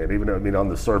Tennessee should win. Even though, on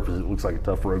the surface it looks like a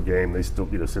tough road game. They still,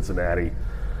 Cincinnati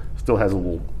still has a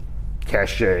little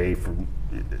cachet from,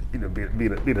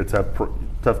 being a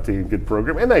tough team, good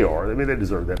program, and they are. They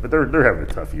deserve that, but they're having a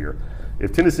tough year.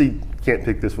 If Tennessee can't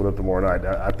pick this one up tomorrow night,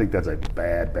 I think that's a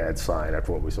bad sign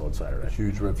after what we saw on Saturday.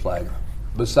 Huge red flag.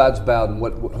 Besides Bowden,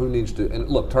 who needs to? And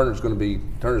look, Turner's not going to be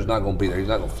there. He's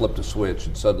not going to flip the switch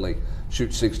and suddenly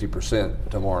shoot 60%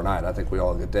 tomorrow night. I think we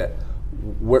all get that.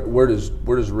 Where does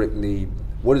Rick need?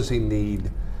 What does he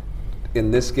need in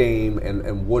this game,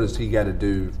 and what does he got to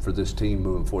do for this team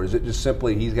moving forward? Is it just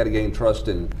simply he's got to gain trust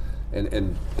in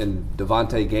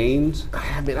Devontae Gaines?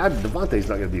 Devontae's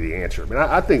not going to be the answer.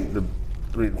 I think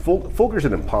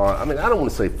Fulkerson and Pond. I don't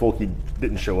want to say Fulke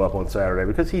didn't show up on Saturday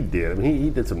because he did. He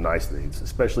did some nice things,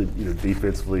 especially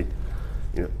defensively.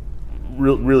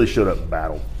 really showed up in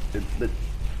battle.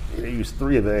 He was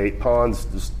 3 of 8. Pons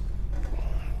just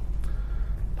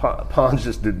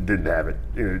didn't have it.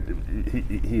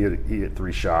 He hit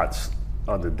 3 shots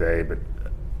on the day, but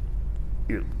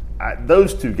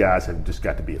those 2 guys have just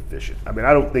got to be efficient. I mean,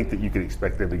 I don't think that you can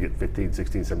expect them to get 15,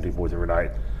 16, 17 points every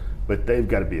night, but they've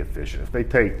got to be efficient. If they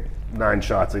take 9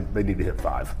 shots, they need to hit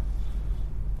 5.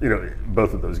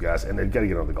 Both of those guys, and they've got to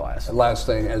get on the glass. And last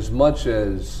thing, as much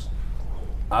as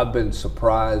I've been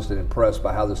surprised and impressed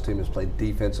by how this team has played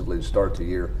defensively to start the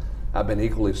year, I've been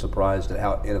equally surprised at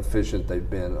how inefficient they've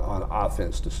been on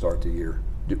offense to start the year.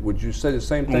 Would you say the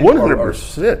same thing?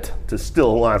 100% to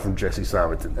steal a line from Jesse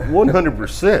Simonton.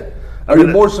 100%. Are you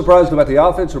more surprised about the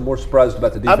offense or more surprised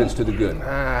about the defense to the good?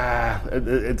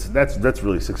 That's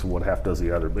really 6 of one, half does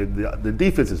the other. But the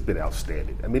defense has been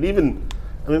outstanding. I mean,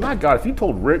 my God, if you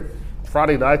told Rick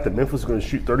Friday night that Memphis was going to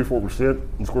shoot 34%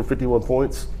 and score 51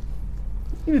 points,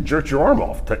 you'd jerk your arm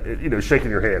off, shaking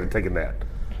your hand and taking that.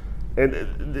 And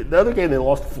the other game they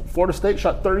lost, Florida State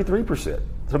shot 33%.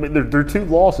 So, I mean, their 2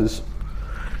 losses,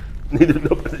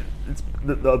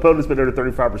 the opponent's been under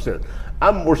 35%.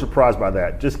 I'm more surprised by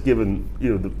that, just given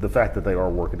the fact that they are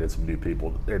working at some new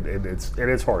people, and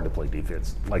it's hard to play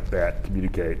defense like that,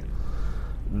 communicate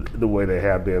the way they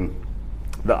have been.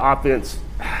 The offense,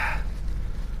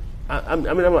 I'm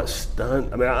not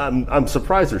stunned. I mean, I'm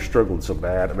surprised they're struggling so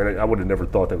bad. I mean, I would have never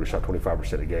thought they would have shot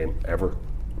 25% a game ever.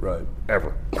 Right.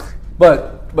 Ever.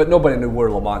 But nobody knew where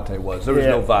Lamonte was. There was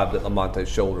no vibe that Lamonte's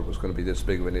shoulder was going to be this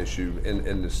big of an issue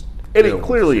in this. And it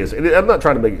clearly is. And I'm not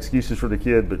trying to make excuses for the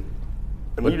kid, but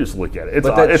I mean, you just look at it.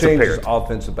 That it's changes apparent.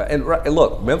 Offensive back. And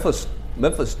look, Memphis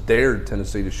dared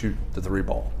Tennessee to shoot the 3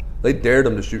 ball. They dared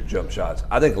them to shoot jump shots.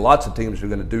 I think lots of teams are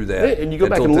going to do that. And you go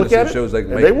back and look at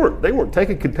it, they weren't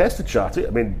taking contested shots. I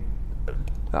mean,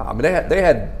 they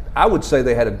had. I would say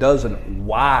they had a dozen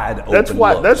wide open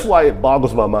looks. That's why it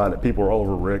boggles my mind that people are all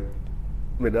over Rick.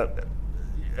 I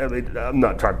mean, I'm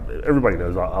not trying. Everybody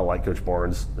knows I like Coach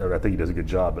Barnes, and I think he does a good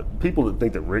job. But people that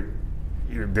think that Rick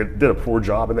did a poor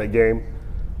job in that game,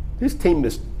 his team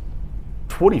missed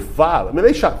 25. I mean,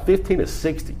 they shot 15 of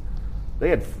 60. They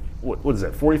had what is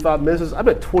that? 45 misses. I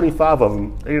bet 25 of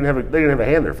them they didn't have a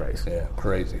hand in their face. Yeah,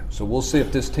 crazy. So we'll see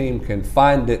if this team can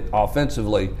find it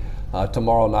offensively.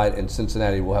 Tomorrow night in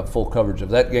Cincinnati. We'll have full coverage of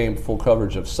that game, full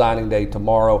coverage of signing day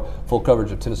tomorrow, full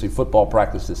coverage of Tennessee football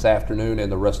practice this afternoon and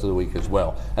the rest of the week as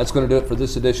well. That's going to do it for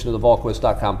this edition of the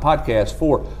VolQuest.com podcast.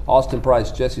 For Austin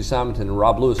Price, Jesse Simonton, and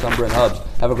Rob Lewis, I'm Brent Hubbs.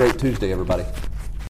 Have a great Tuesday, everybody.